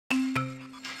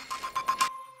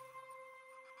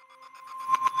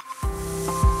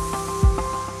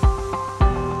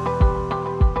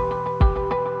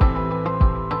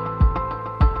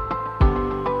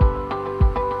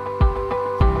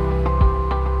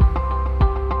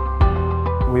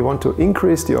We want to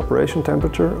increase the operation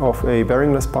temperature of a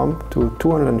bearingless pump to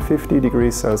 250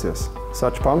 degrees Celsius.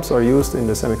 Such pumps are used in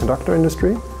the semiconductor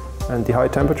industry, and the high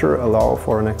temperature allows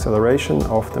for an acceleration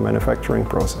of the manufacturing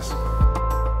process.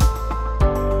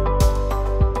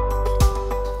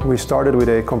 We started with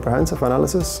a comprehensive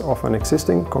analysis of an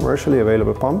existing commercially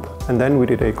available pump, and then we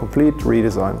did a complete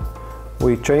redesign.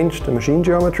 We changed the machine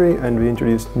geometry and we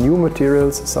introduced new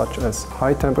materials such as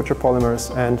high temperature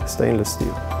polymers and stainless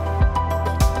steel.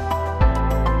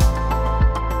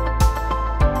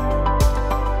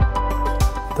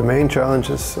 The main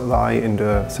challenges lie in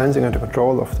the sensing and the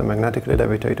control of the magnetically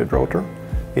levitated rotor.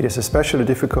 It is especially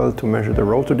difficult to measure the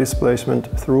rotor displacement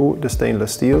through the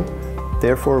stainless steel.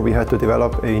 Therefore, we had to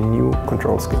develop a new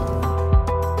control scheme.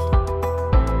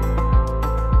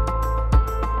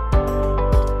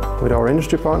 With our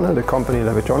industry partner, the company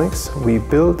Levitronix, we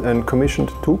built and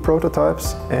commissioned 2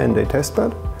 prototypes and a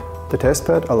testbed. The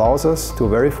testbed allows us to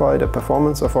verify the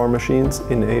performance of our machines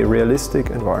in a realistic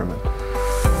environment.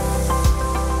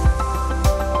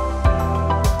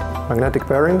 Magnetic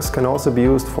bearings can also be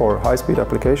used for high-speed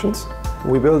applications.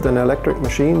 We built an electric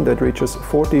machine that reaches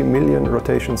 40 million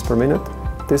rotations per minute.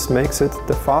 This makes it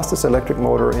the fastest electric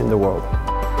motor in the world.